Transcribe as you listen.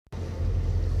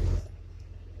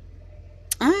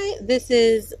This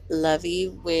is Lovey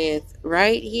with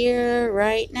Right Here,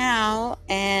 Right Now,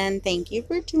 and thank you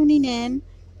for tuning in.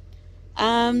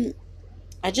 Um,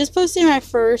 I just posted my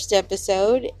first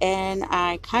episode, and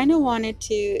I kind of wanted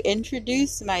to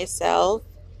introduce myself,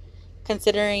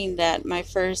 considering that my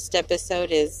first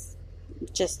episode is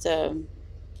just a,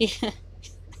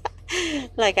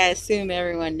 like I assume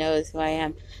everyone knows who I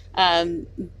am. Um,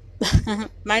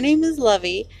 my name is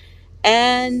Lovey,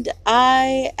 and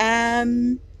I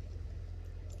am,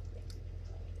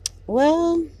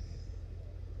 well,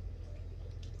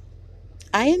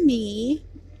 I am me,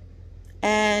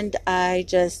 and I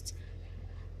just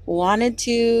wanted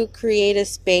to create a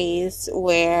space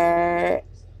where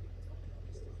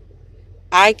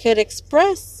I could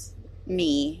express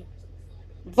me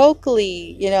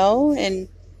vocally, and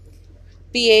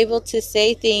be able to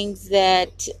say things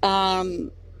that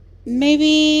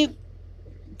maybe,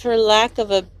 for lack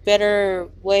of a better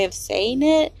way of saying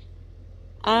it,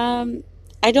 um,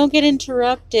 I don't get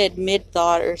interrupted mid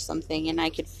thought or something, and I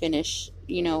could finish,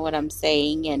 what I'm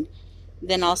saying, and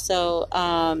then also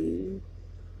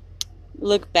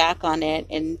look back on it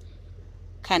and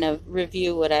kind of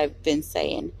review what I've been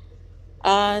saying.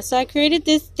 So I created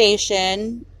this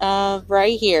station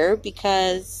right here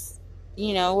because,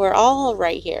 we're all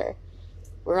right here.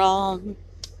 We're all,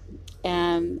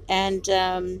 and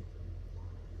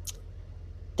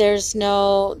there's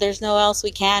no else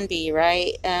we can be,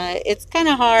 right? It's kind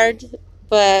of hard,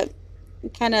 but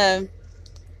kind of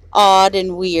odd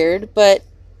and weird, but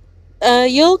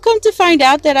you'll come to find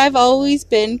out that I've always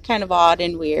been kind of odd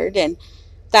and weird, and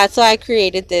that's why I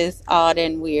created this odd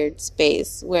and weird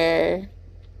space where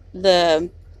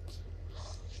the,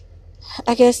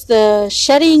 I guess, the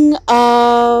shedding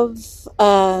of,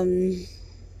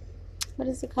 what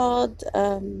is it called?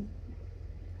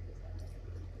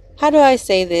 How do I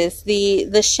say this?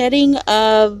 The shedding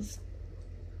of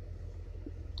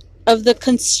the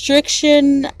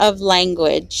constriction of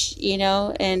language,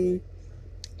 and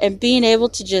being able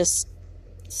to just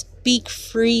speak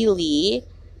freely,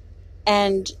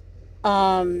 and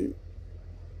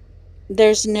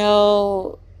there's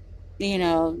no,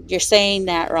 you're saying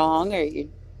that wrong, or you're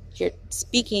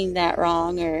speaking that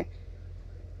wrong, or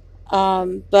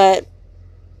but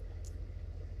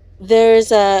there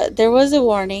was a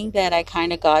warning that I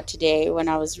kind of got today when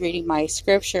I was reading my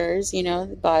scriptures,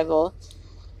 the Bible,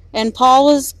 and Paul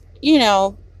was,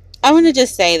 I'm gonna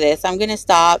just say this. I'm gonna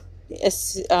stop.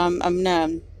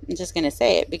 I'm just gonna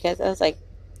say it because I was like,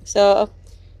 so I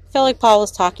felt like Paul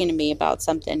was talking to me about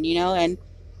something, and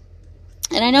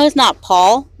I know it's not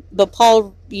Paul, but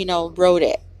Paul, wrote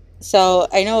it. So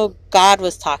I know God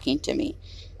was talking to me.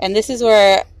 And this is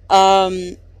where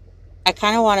I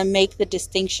kind of want to make the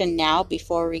distinction now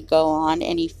before we go on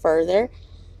any further,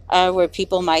 where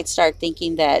people might start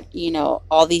thinking that,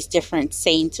 all these different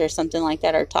saints or something like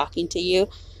that are talking to you.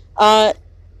 No,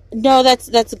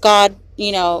 that's God.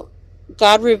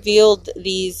 God revealed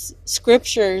these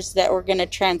scriptures that were going to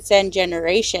transcend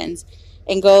generations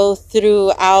and go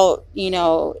throughout,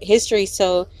 history.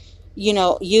 So,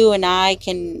 you and I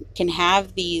can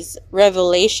have these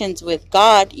revelations with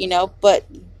God, but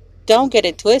don't get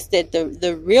it twisted.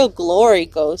 The real glory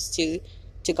goes to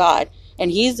God,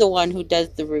 and He's the one who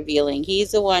does the revealing.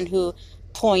 He's the one who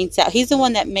points out. He's the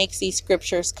one that makes these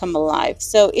scriptures come alive.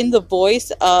 So in the voice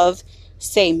of,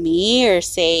 say, me, or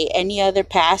say any other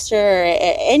pastor, or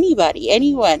anybody,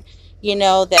 anyone,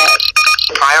 that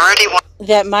priority one,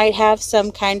 that might have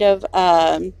some kind of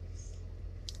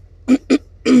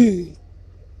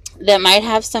that might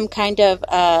have some kind of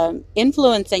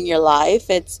influence in your life.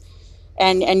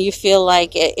 And you feel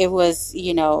like it was,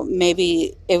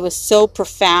 maybe it was so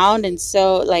profound and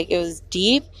so, like, it was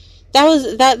deep.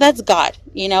 That's God.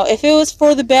 If it was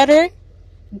for the better,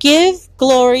 give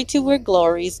glory to where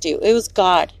glory's due. It was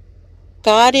God.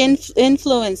 God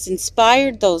influenced,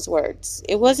 inspired those words.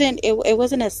 It wasn't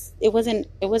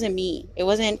me. It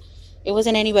wasn't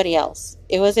anybody else.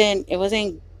 It wasn't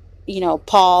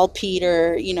Paul,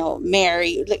 Peter,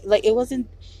 Mary. Like it wasn't.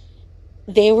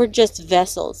 They were just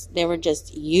vessels. They were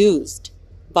just used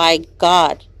by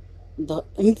God,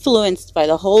 influenced by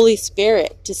the Holy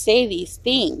Spirit to say these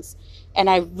things. And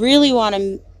I really want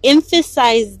to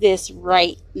emphasize this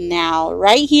right now,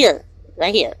 right here,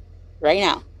 right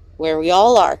now, where we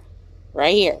all are,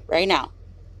 right here, right now.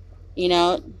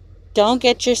 Don't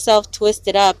get yourself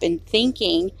twisted up in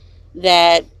thinking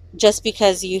that just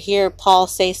because you hear Paul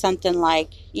say something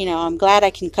like, I'm glad I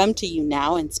can come to you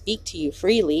now and speak to you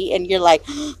freely, and you're like,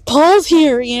 Paul's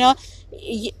here,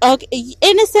 Okay,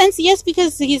 in a sense, yes,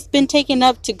 because he's been taken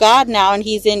up to God now, and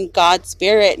he's in God's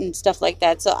spirit and stuff like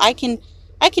that. So I can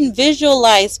I can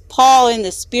visualize Paul in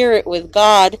the spirit with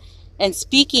God and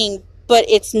speaking, but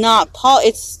it's not Paul,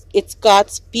 it's God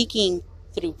speaking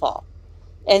through Paul.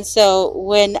 And so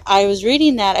when I was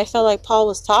reading that, I felt like Paul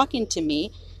was talking to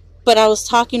me, but I was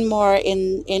talking more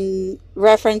in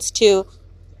reference to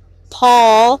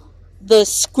Paul, the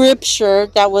scripture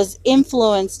that was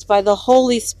influenced by the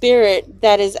Holy Spirit,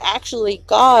 that is actually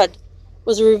God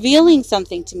was revealing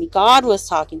something to me. God was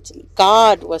talking to me.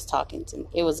 God was talking to me.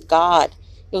 It was God.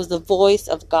 It was the voice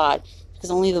of God, because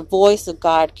only the voice of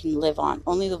God can live on.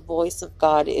 Only the voice of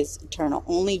God is eternal.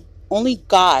 Only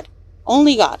God.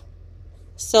 Only God.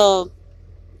 So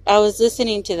I was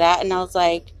listening to that, and I was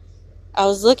like, I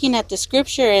was looking at the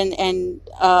scripture, and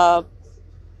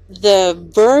the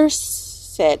verse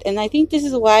said, and I think this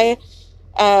is why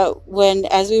when,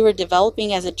 as we were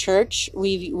developing as a church,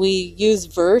 we use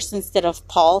verse instead of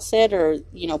Paul said, or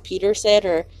Peter said,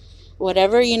 or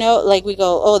whatever, like we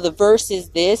go, oh, the verse is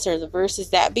this or the verse is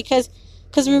that, because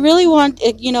we really want,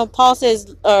 Paul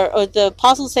says, or the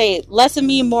apostles say, less of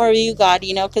me, more of you, God,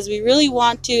 because we really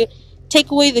want to take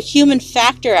away the human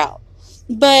factor out.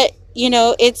 But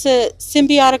it's a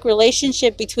symbiotic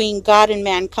relationship between God and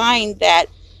mankind, that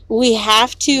we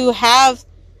have to have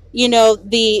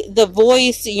the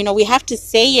voice, we have to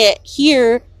say it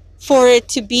here for it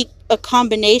to be a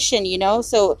combination,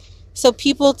 so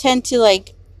people tend to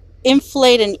like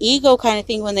inflate an ego kind of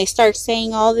thing when they start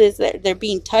saying all this, that they're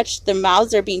being touched, their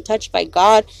mouths are being touched by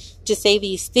God to say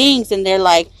these things, and they're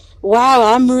like,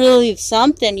 wow, I'm really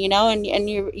something, and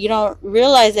you don't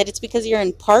realize that it's because you're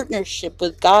in partnership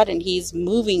with God and He's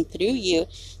moving through you,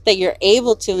 that you're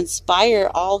able to inspire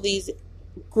all these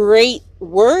great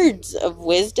words of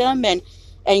wisdom and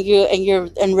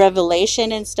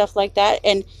revelation and stuff like that,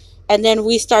 and then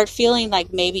we start feeling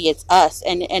like maybe it's us,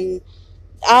 and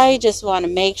I just want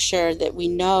to make sure that we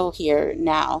know here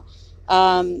now,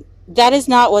 that is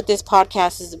not what this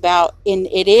podcast is about. And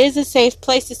it is a safe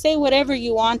place to say whatever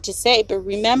you want to say, but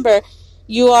remember,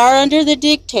 you are under the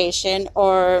dictation,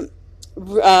 or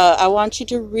I want you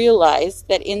to realize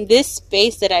that in this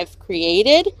space that I've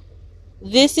created,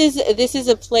 this is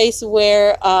a place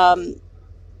where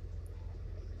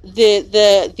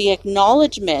the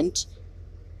acknowledgement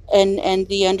and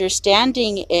the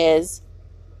understanding is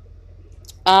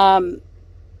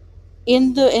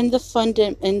in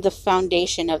the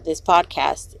foundation of this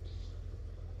podcast.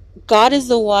 God is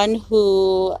the one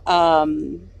who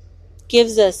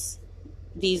gives us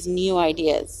these new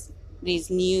ideas, these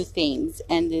new things,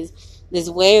 and this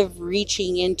way of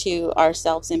reaching into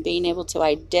ourselves and being able to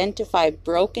identify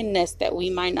brokenness that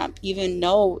we might not even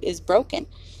know is broken,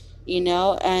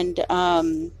 and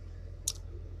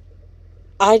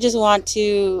I just want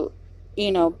to,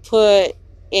 put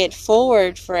it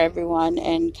forward for everyone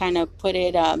and kind of put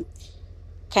it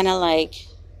kind of like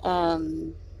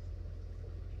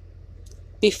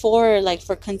before, like,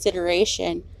 for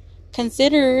consideration.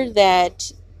 Consider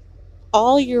that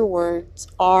all your words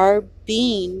are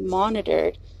being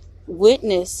monitored,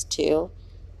 witnessed to,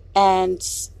 and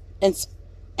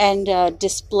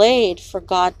displayed for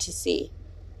God to see.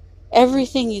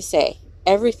 Everything you say,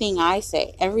 everything I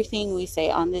say, everything we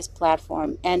say on this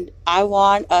platform. And I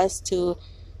want us to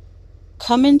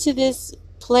come into this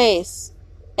place,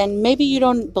 and maybe you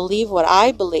don't believe what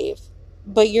I believe,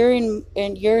 but you're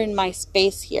in my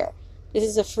space here. This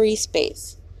is a free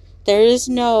space. There is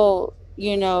no,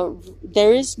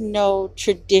 there is no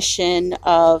tradition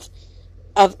of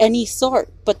any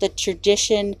sort, but the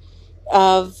tradition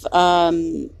of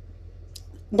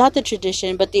not the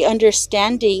tradition, but the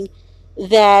understanding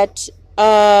that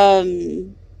that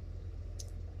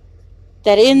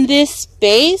in this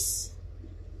space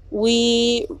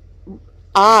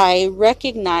I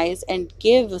recognize and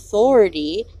give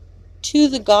authority to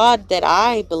the God that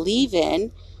I believe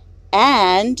in,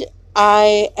 and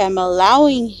I am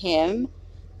allowing Him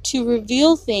to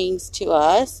reveal things to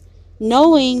us,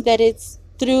 knowing that it's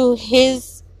through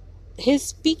His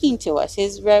speaking to us,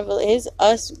 His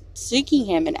us seeking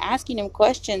Him and asking Him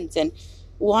questions and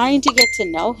wanting to get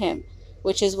to know Him,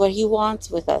 which is what He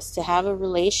wants with us, to have a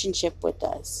relationship with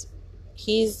us.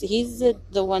 He's the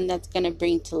one that's going to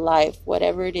bring to life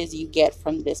whatever it is you get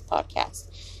from this podcast.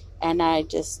 And I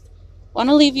just want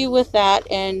to leave you with that,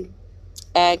 and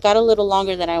I got a little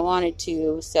longer than I wanted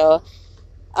to, so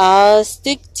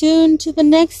stick tuned to the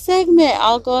next segment.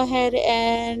 I'll go ahead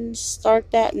and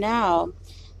start that now.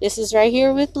 This is Right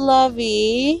Here with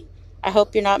Lovey. I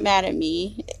hope you're not mad at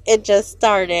me. It just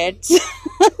started.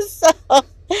 So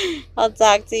I'll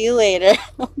talk to you later.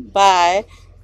 Bye.